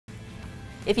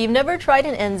If you've never tried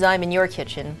an enzyme in your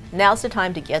kitchen, now's the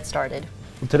time to get started.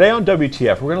 Today on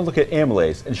WTF, we're going to look at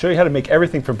amylase and show you how to make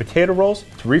everything from potato rolls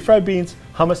to refried beans,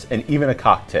 hummus, and even a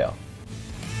cocktail.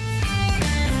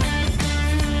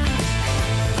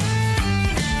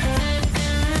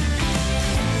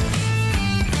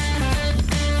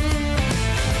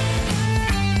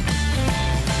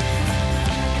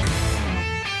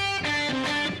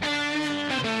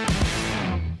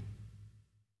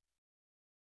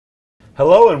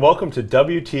 Hello and welcome to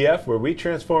WTF, where we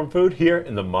transform food here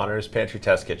in the Modernist Pantry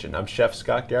Test Kitchen. I'm Chef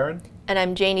Scott Guerin. And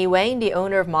I'm Janie Wayne, the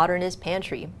owner of Modernist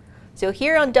Pantry. So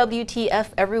here on WTF,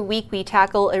 every week we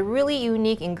tackle a really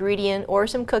unique ingredient or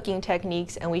some cooking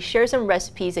techniques, and we share some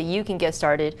recipes that you can get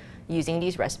started using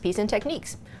these recipes and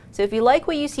techniques. So if you like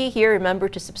what you see here, remember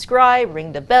to subscribe,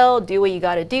 ring the bell, do what you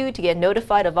gotta do to get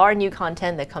notified of our new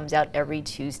content that comes out every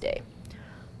Tuesday.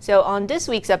 So on this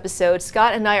week's episode,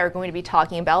 Scott and I are going to be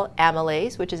talking about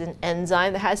amylase, which is an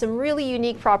enzyme that has some really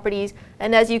unique properties.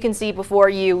 And as you can see before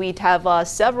you, we have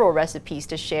several recipes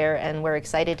to share, and we're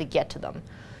excited to get to them.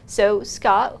 So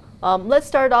Scott, let's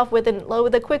start off with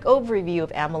a quick overview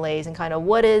of amylase and kind of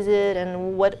what is it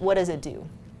and what does it do?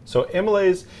 So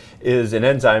amylase is an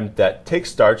enzyme that takes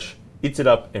starch, eats it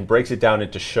up, and breaks it down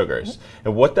into sugars.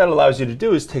 And what that allows you to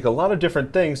do is take a lot of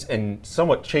different things and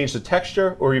somewhat change the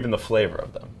texture or even the flavor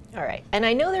of them. All right, and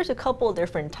I know there's a couple of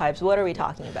different types. What are we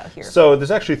talking about here? So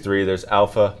there's actually three. There's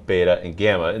alpha, beta, and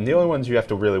gamma. And the only ones you have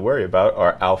to really worry about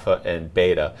are alpha and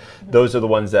beta. Those are the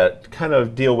ones that kind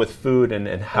of deal with food and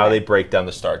how they break down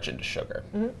the starch into sugar.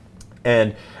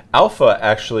 And alpha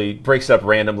actually breaks it up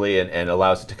randomly and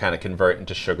allows it to kind of convert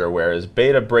into sugar, whereas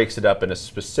beta breaks it up in a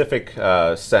specific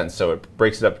sense. So it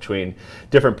breaks it up between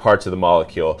different parts of the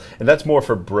molecule. And that's more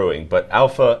for brewing. But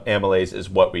alpha amylase is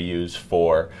what we use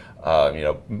for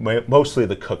mostly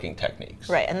the cooking techniques.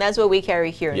 Right, and that's what we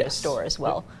carry here in the store as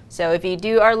well. So if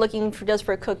you are looking for just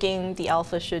for cooking, the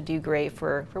alpha should do great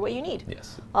for what you need.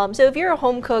 Yes. So if you're a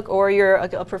home cook or you're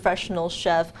a professional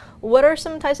chef, what are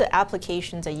some types of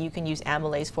applications that you can use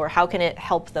amylase for? How can it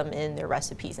help them in their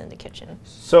recipes in the kitchen?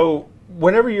 So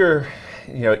whenever you're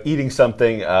eating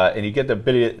something and you get a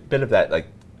bit of that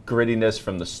grittiness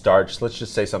from the starch, let's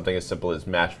just say something as simple as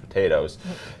mashed potatoes.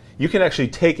 You can actually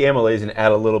take amylase and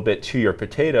add a little bit to your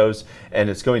potatoes,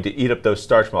 and it's going to eat up those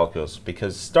starch molecules,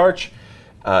 because starch,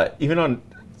 even on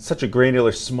such a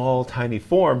granular, small, tiny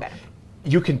form,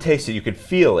 you can taste it, you can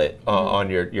feel it on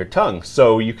your tongue.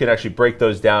 So you can actually break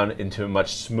those down into a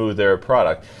much smoother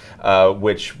product,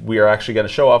 which we are actually going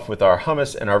to show off with our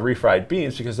hummus and our refried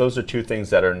beans, because those are two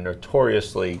things that are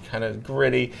notoriously kind of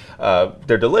gritty.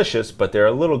 They're delicious, but they're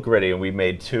a little gritty, and we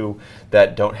made two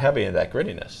that don't have any of that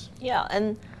grittiness. Yeah,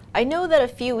 and I know that a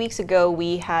few weeks ago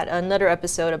we had another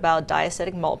episode about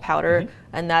diastatic malt powder,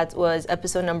 and that was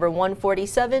episode number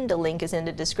 147. The link is in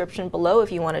the description below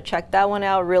if you want to check that one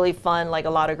out. Really fun, like a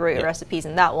lot of great recipes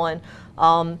in that one.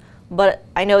 But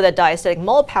I know that diastatic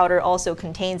malt powder also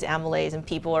contains amylase, and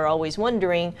people are always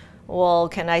wondering, well,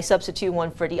 can I substitute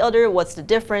one for the other? What's the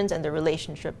difference and the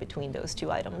relationship between those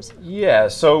two items? Yeah,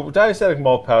 so diastatic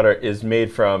malt powder is made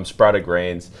from sprouted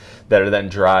grains that are then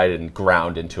dried and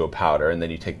ground into a powder, and then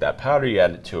you take that powder, you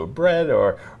add it to a bread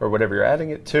or whatever you're adding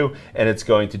it to, and it's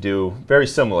going to do very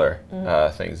similar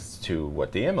things to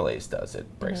what the amylase does.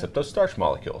 It breaks up those starch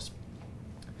molecules.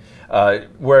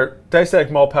 Where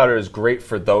diastatic malt powder is great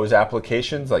for those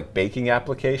applications, like baking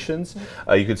applications.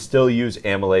 You could still use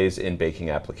amylase in baking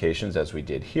applications, as we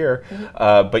did here,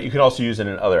 but you can also use it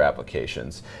in other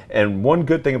applications. And one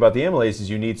good thing about the amylase is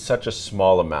you need such a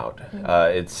small amount.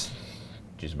 It's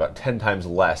about 10 times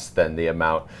less than the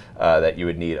amount that you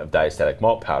would need of diastatic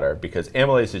malt powder, because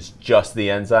amylase is just the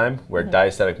enzyme, where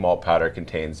diastatic malt powder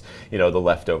contains, the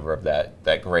leftover of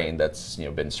that grain that's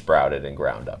been sprouted and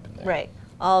ground up in there. Right.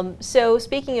 So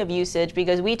speaking of usage,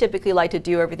 because we typically like to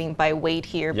do everything by weight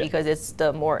here because it's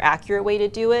the more accurate way to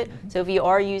do it. So if you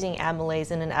are using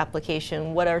amylase in an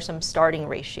application, what are some starting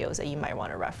ratios that you might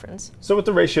want to reference? So with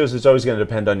the ratios, it's always going to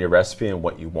depend on your recipe and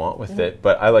what you want with it.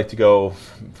 But I like to go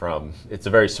from, it's a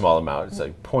very small amount. It's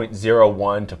like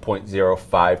 0.01 to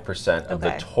 0.05% of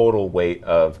the total weight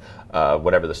of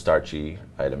whatever the starchy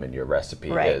item in your recipe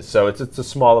is. So it's a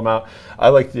small amount. I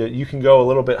like you can go a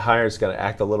little bit higher. It's going to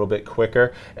act a little bit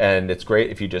quicker, and it's great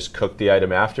if you just cook the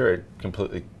item after. It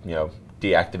completely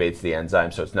deactivates the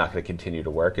enzyme, so it's not going to continue to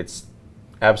work. It's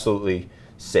absolutely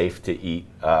safe to eat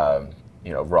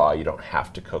raw. You don't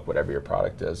have to cook whatever your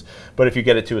product is. But if you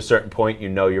get it to a certain point, you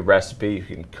know your recipe, you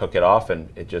can cook it off, and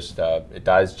it just it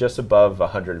dies just above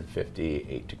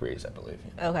 158 degrees, I believe.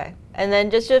 Okay. And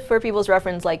then just for people's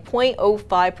reference, like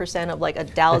 0.05% of like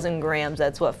 1,000 grams,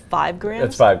 that's what, 5 grams?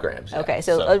 It's 5 grams. Yeah. Okay,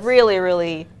 so a really,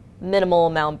 really minimal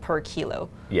amount per kilo.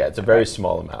 Yeah, it's a very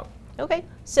small amount. Okay,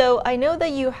 so I know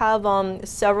that you have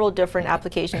several different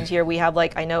applications here. We have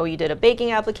I know you did a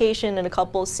baking application and a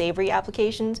couple savory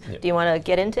applications. Yep. Do you want to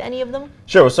get into any of them?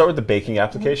 Sure, we'll start with the baking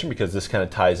application because this kind of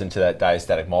ties into that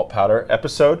diastatic malt powder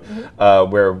episode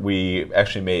where we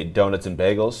actually made donuts and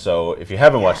bagels. So if you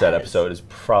haven't watched that episode, it's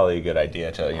probably a good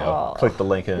idea to click the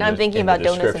link in the description. I'm thinking about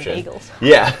donuts and bagels.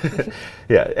 Yeah,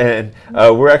 yeah, and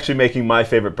we're actually making my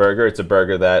favorite burger. It's a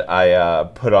burger that I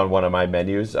put on one of my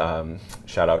menus.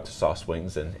 Shout out to Sauce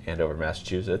Wings in Andover,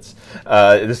 Massachusetts.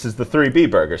 This is the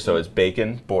 3B burger, so it's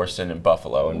bacon, boursin, and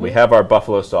buffalo. And we have our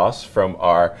buffalo sauce from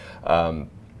our,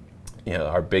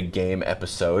 our big game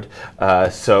episode.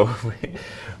 So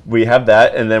we have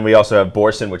that, and then we also have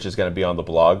boursin, which is going to be on the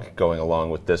blog going along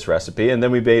with this recipe. And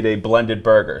then we made a blended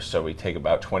burger, so we take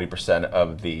about 20%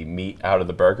 of the meat out of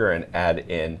the burger and add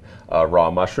in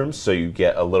raw mushrooms, so you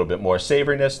get a little bit more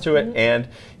savoriness to it, and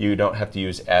you don't have to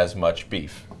use as much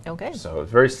beef. Okay. So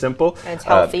it's very simple. And it's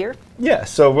healthier. Yeah,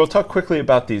 so we'll talk quickly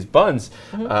about these buns.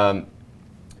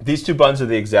 These two buns are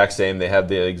the exact same. They have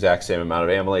the exact same amount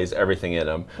of amylase, everything in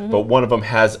them. But one of them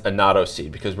has annatto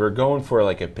seed because we're going for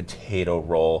like a potato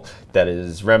roll that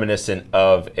is reminiscent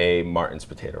of a Martin's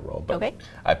potato roll. But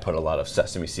I put a lot of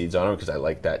sesame seeds on them because I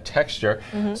like that texture.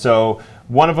 So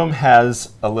one of them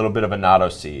has a little bit of annatto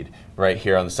seed right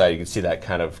here on the side. You can see that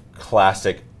kind of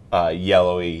classic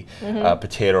yellowy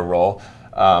potato roll.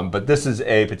 But this is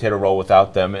a potato roll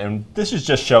without them, and this is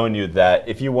just showing you that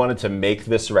if you wanted to make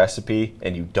this recipe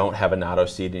and you don't have annatto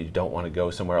seed and you don't want to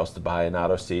go somewhere else to buy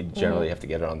annatto seed, generally you have to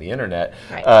get it on the internet,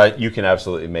 you can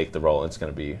absolutely make the roll and it's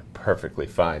going to be perfectly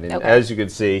fine. And as you can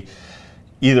see,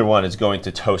 either one is going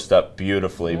to toast up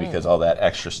beautifully because all that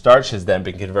extra starch has then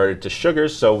been converted to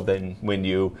sugars, so then when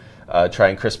you try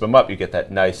and crisp them up, you get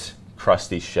that nice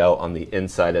crusty shell on the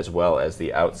inside as well as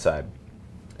the outside.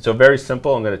 So very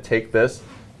simple. I'm going to take this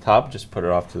top, just put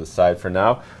it off to the side for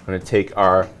now. I'm going to take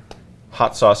our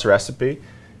hot sauce recipe.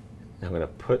 I'm going to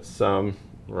put some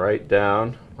right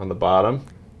down on the bottom.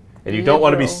 And you don't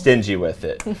want to be stingy with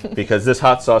it because this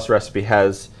hot sauce recipe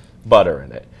has butter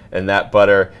in it. And that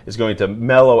butter is going to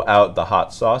mellow out the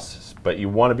hot sauce, but you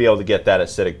want to be able to get that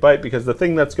acidic bite because the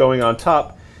thing that's going on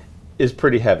top is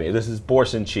pretty heavy. This is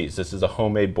boursin cheese. This is a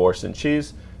homemade boursin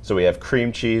cheese. So we have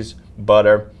cream cheese,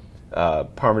 butter,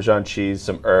 Parmesan cheese,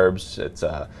 some herbs. It's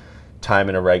thyme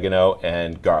and oregano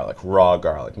and garlic, raw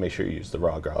garlic. Make sure you use the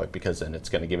raw garlic because then it's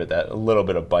going to give it that a little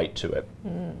bit of bite to it.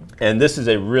 And this is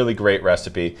a really great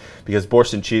recipe because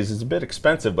boursin cheese is a bit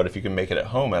expensive, but if you can make it at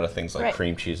home out of things like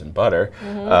cream cheese and butter,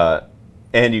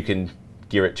 and you can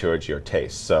gear it towards your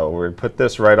taste. So we're going to put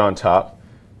this right on top.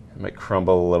 It might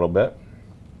crumble a little bit.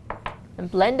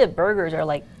 And blended burgers are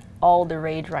like all the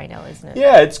rage right now, isn't it?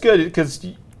 Yeah, it's good because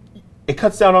it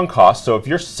cuts down on cost. So if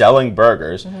you're selling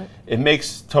burgers, it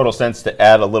makes total sense to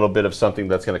add a little bit of something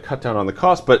that's going to cut down on the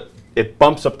cost, but it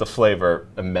bumps up the flavor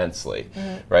immensely,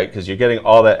 right? Because you're getting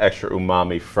all that extra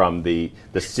umami from the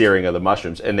searing of the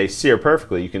mushrooms, and they sear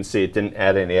perfectly. You can see it didn't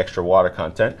add any extra water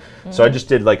content. So I just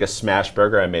did like a smash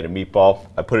burger. I made a meatball.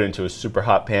 I put it into a super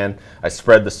hot pan. I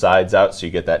spread the sides out so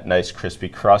you get that nice crispy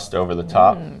crust over the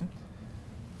top.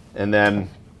 And then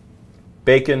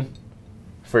bacon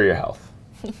for your health.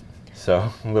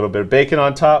 So a little bit of bacon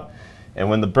on top, and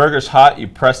when the burger's hot, you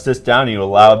press this down and you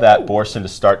allow that boursin to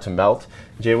start to melt.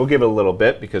 Jane, we'll give it a little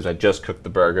bit because I just cooked the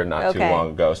burger not too long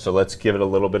ago, so let's give it a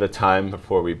little bit of time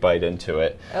before we bite into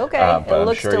it. Okay, but it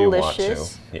looks delicious. You want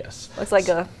to. Yes. Looks like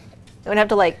a, I would have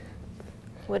to like,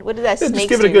 what did that snake just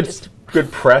give it a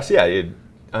good press. Yeah, you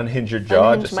unhinge your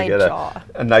jaw just to get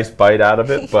a nice bite out of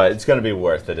it, but it's going to be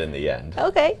worth it in the end.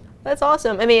 Okay, that's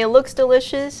awesome. I mean, it looks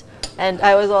delicious. And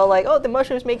I was all like, oh, the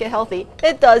mushrooms make it healthy.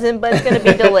 It doesn't, but it's going to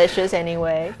be delicious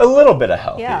anyway. A little bit of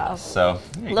healthy. Yeah. So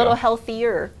a little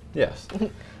healthier. Yes.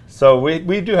 So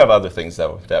we do have other things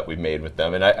that we've made with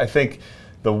them. And I think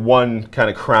the one kind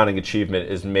of crowning achievement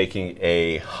is making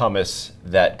a hummus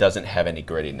that doesn't have any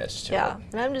grittiness to it. Yeah.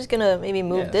 And I'm just going to maybe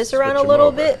move this around a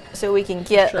little bit so we can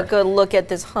get a good look at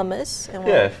this hummus. And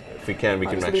if we can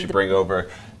actually bring over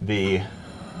the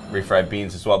refried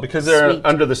beans as well because they're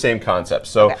under the same concept.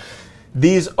 So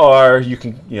these are, you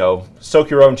can soak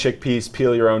your own chickpeas,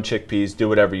 peel your own chickpeas, do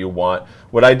whatever you want.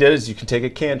 What I did is you can take a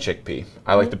canned chickpea.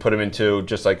 I like to put them into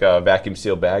just like a vacuum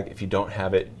seal bag. If you don't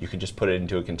have it, you can just put it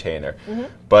into a container.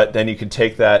 But then you can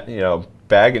take that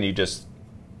bag and you just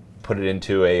put it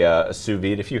into a sous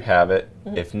vide if you have it.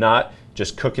 If not,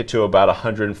 just cook it to about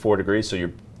 104 degrees, so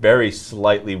you're very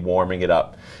slightly warming it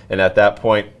up. And at that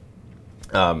point,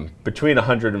 between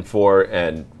 104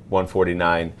 and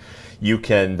 149, you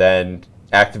can then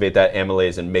activate that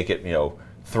amylase and make it,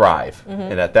 thrive.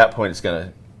 And at that point, it's going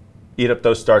to eat up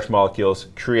those starch molecules,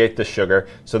 create the sugar.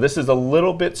 So this is a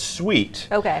little bit sweet.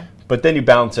 Okay. But then you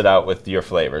balance it out with your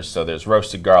flavors. So there's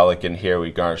roasted garlic in here. We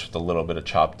garnish with a little bit of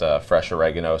chopped fresh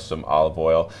oregano, some olive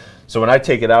oil. So when I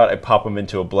take it out, I pop them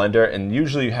into a blender, and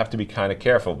usually you have to be kind of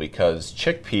careful because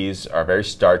chickpeas are very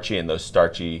starchy, and those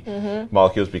starchy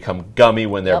molecules become gummy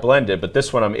when they're blended. But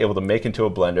this one I'm able to make into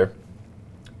a blender,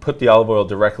 put the olive oil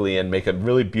directly in, make a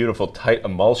really beautiful tight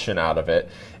emulsion out of it,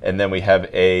 and then we have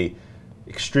a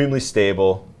extremely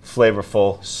stable,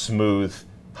 flavorful, smooth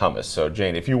hummus. So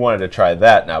Jane, if you wanted to try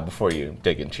that now before you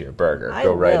dig into your burger,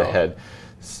 go right ahead.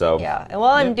 So yeah, and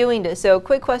while I'm doing this, so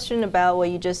quick question about what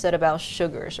you just said about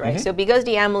sugars, right? So because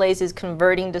the amylase is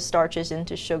converting the starches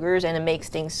into sugars and it makes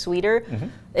things sweeter,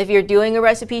 if you're doing a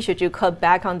recipe, should you cut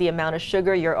back on the amount of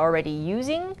sugar you're already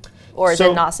using, or is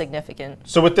it not significant?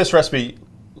 So with this recipe,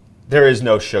 there is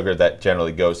no sugar that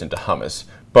generally goes into hummus,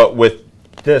 but with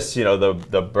this,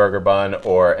 the burger bun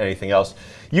or anything else,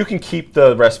 you can keep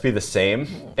the recipe the same,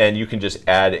 and you can just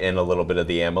add in a little bit of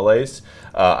the amylase.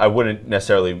 I wouldn't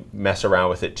necessarily mess around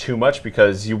with it too much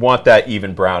because you want that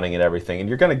even browning and everything, and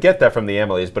you're going to get that from the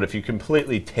amylase. But if you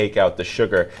completely take out the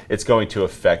sugar, it's going to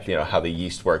affect how the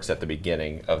yeast works at the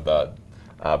beginning of the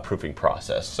proofing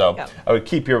process. So I would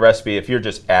keep your recipe if you're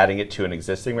just adding it to an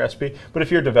existing recipe, but if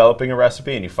you're developing a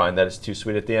recipe and you find that it's too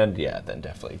sweet at the end, then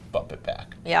definitely bump it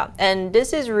back. Yeah, and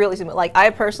this is really simple. Like, I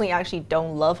personally actually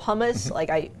don't love hummus. Like,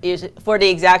 for the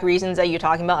exact reasons that you're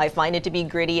talking about, I find it to be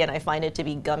gritty and I find it to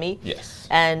be gummy. Yes.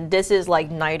 And this is like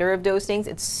neither of those things.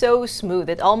 It's so smooth.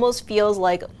 It almost feels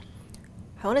like,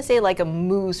 I want to say like a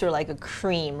mousse or like a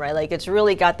cream, right? Like, it's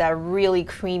really got that really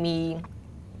creamy,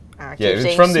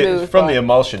 it's from the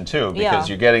emulsion too, because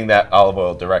you're getting that olive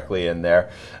oil directly in there,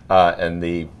 and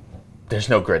there's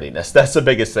no grittiness. That's the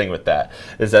biggest thing with that,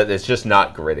 is that it's just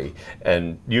not gritty.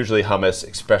 And usually hummus,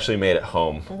 especially made at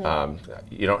home,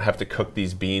 you don't have to cook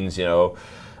these beans,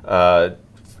 out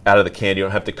of the can. You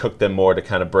don't have to cook them more to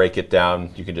kind of break it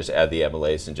down. You can just add the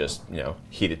amylase and just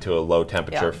heat it to a low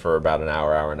temperature for about an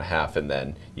hour, hour and a half, and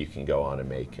then you can go on and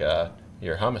make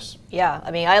your hummus. Yeah,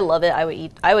 I mean, I love it. I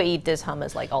would eat this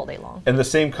hummus like all day long. And the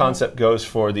same concept goes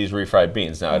for these refried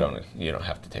beans. Now, you don't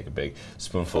have to take a big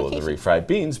spoonful of the refried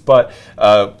beans, but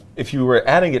if you were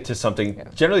adding it to something,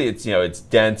 generally it's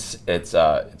dense, it's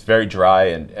very dry,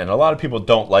 and a lot of people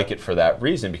don't like it for that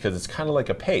reason, because it's kind of like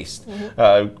a paste.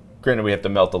 Granted, we have to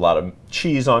melt a lot of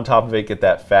cheese on top of it, get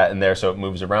that fat in there so it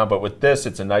moves around. But with this,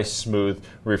 it's a nice, smooth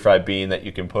refried bean that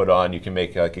you can put on. You can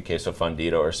make like a queso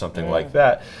fundido or something like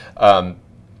that.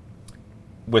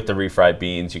 With the refried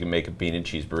beans, you can make a bean and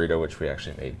cheese burrito, which we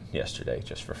actually made yesterday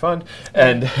just for fun.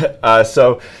 And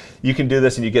so you can do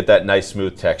this and you get that nice,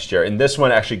 smooth texture. And this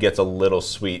one actually gets a little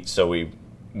sweet, so we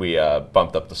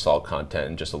bumped up the salt content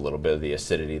and just a little bit of the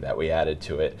acidity that we added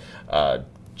to it,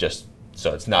 just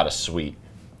so it's not a sweet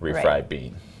refried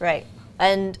bean. Right.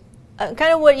 And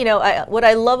kind of what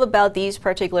I love about these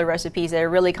particular recipes, that it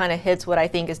really kind of hits what I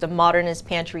think is the Modernist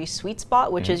pantry sweet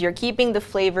spot, which is you're keeping the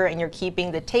flavor and you're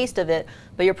keeping the taste of it,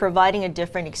 but you're providing a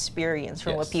different experience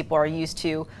from what people are used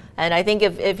to. And I think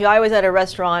if I was at a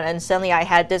restaurant and suddenly I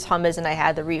had this hummus and I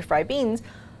had the refried beans,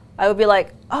 I would be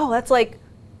like, oh, that's like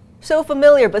so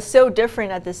familiar but so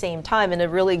different at the same time, in a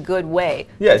really good way.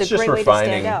 Yeah, it's just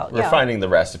refining the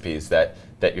recipes that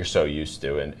you're so used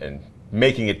to, and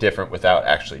making it different without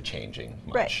actually changing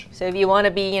much. Right. So if you want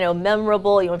to be,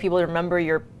 memorable, you want people to remember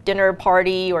your dinner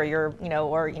party or your,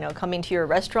 coming to your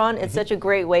restaurant, it's such a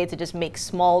great way to just make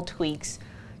small tweaks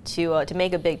to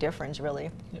make a big difference, really.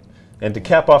 Yeah. And to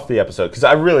cap off the episode, because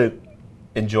I really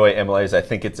enjoy Amylase, I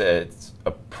think it's a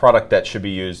product that should be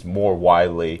used more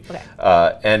widely,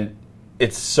 and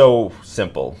it's so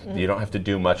simple. You don't have to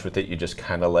do much with it. You just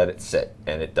kind of let it sit,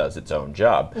 and it does its own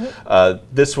job.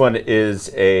 This one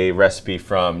is a recipe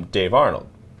from Dave Arnold,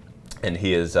 and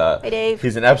he is Hey, Dave.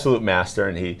 He's an absolute master,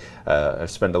 and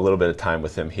I've spent a little bit of time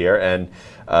with him here. And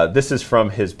this is from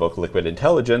his book Liquid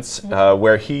Intelligence,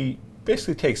 where he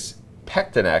basically takes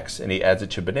Pectinex and he adds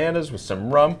it to bananas with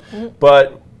some rum,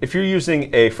 but if you're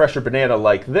using a fresher banana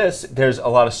like this, there's a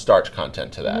lot of starch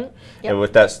content to that. And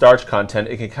with that starch content,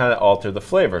 it can kind of alter the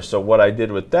flavor. So what I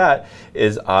did with that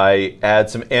is I add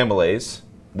some amylase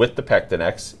with the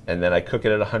Pectinex, and then I cook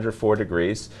it at 104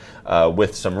 degrees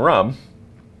with some rum.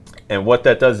 And what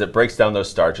that does is it breaks down those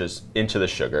starches into the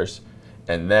sugars,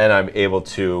 and then I'm able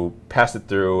to pass it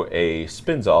through a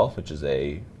Spinzall, which is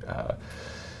a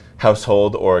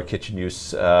household or kitchen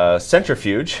use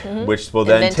centrifuge, which will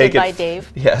then take it. Invented by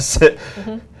Dave. Yes,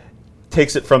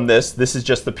 takes it from this. This is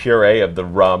just the puree of the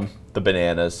rum, the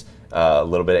bananas, a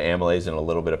little bit of amylase, and a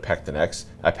little bit of Pectinex.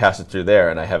 I pass it through there,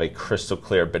 and I have a crystal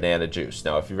clear banana juice.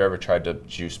 Now, if you've ever tried to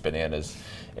juice bananas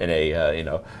in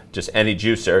a just any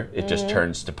juicer, it just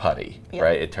turns to putty,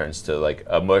 right? It turns to like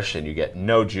a mush, and you get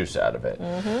no juice out of it.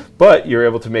 But you're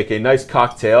able to make a nice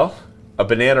cocktail, a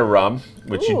banana rum,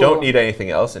 which you don't need anything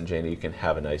else. And Janie, you can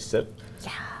have a nice sip.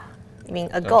 Yeah, I mean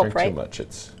a Don't gulp, drink right? too much.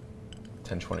 It's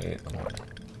 10:28 in the morning.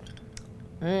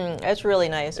 That's really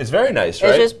nice. It's very nice, right?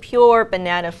 It's just pure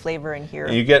banana flavor in here.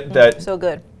 And you get that so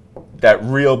good. that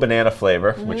real banana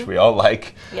flavor, which we all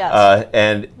like. Yes.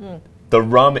 And the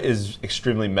rum is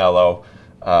extremely mellow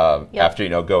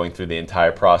after going through the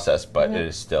entire process, but it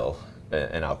is still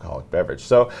an alcoholic beverage.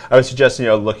 So I would suggest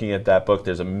looking at that book.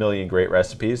 There's a million great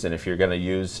recipes, and if you're going to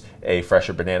use a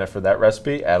fresher banana for that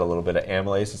recipe, add a little bit of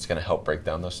amylase. It's going to help break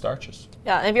down those starches.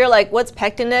 Yeah, and if you're like, what's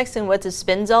Pectinex and what's a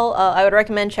Spinzall? I would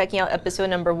recommend checking out episode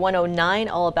number 109,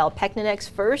 all about Pectinex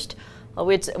first,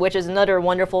 which is another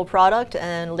wonderful product,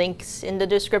 and links in the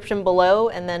description below.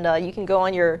 And then you can go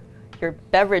on your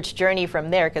beverage journey from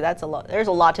there, because that's a lot. There's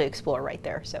a lot to explore right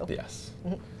there. So yes.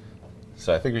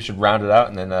 So I think we should round it out,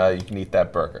 and then you can eat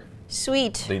that burger.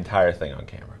 Sweet. The entire thing on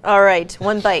camera. All right,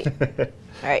 one bite. All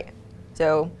right.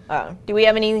 So, do we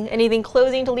have anything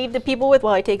closing to leave the people with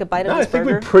while I take a bite of this burger? I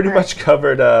think we pretty much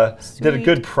covered, did a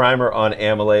good primer on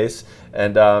amylase.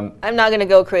 And I'm not going to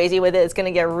go crazy with it. It's going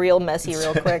to get real messy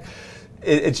real quick.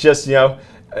 It's just,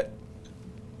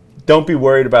 don't be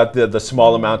worried about the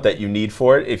small amount that you need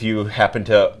for it. If you happen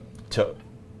to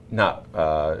not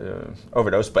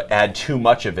overdose, but add too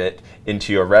much of it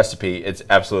into your recipe, it's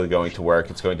absolutely going to work.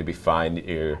 It's going to be fine.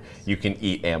 You can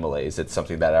eat amylase. It's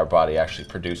something that our body actually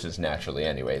produces naturally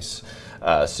anyways.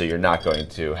 So you're not going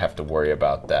to have to worry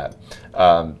about that.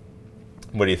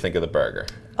 What do you think of the burger?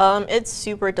 It's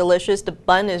super delicious. The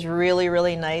bun is really,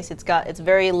 really nice. It's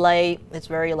very light. It's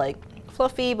very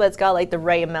fluffy, but it's got the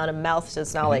right amount of mouth, so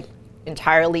it's not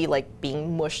entirely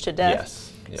being mushed to death.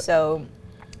 Yes. Yep. So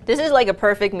this is a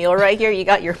perfect meal right here. You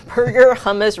got your burger,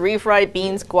 hummus, refried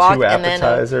beans, guac, two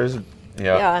appetizers,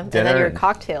 and then your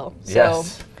cocktail. So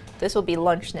this will be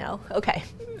lunch now. Okay.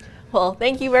 Well,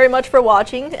 thank you very much for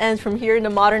watching. And from here in the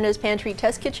Modernist Pantry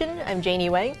Test Kitchen, I'm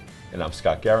Janie Wang. And I'm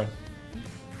Scott Guerin.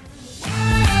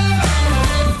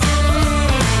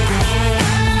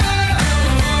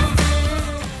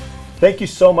 Thank you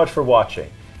so much for watching.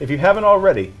 If you haven't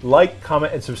already, like,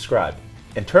 comment, and subscribe.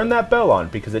 And turn that bell on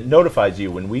because it notifies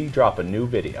you when we drop a new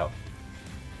video.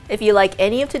 If you like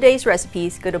any of today's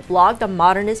recipes, go to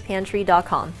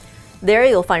blog.modernistpantry.com. There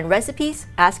you'll find recipes,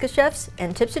 Ask a Chefs,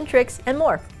 and tips and tricks, and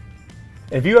more.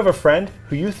 And if you have a friend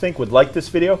who you think would like this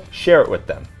video, share it with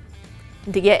them.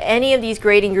 And to get any of these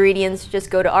great ingredients, just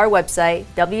go to our website,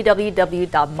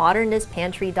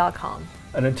 www.modernistpantry.com.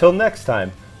 And until next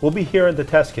time, we'll be here in the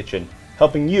Test Kitchen,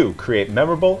 helping you create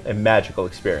memorable and magical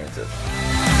experiences.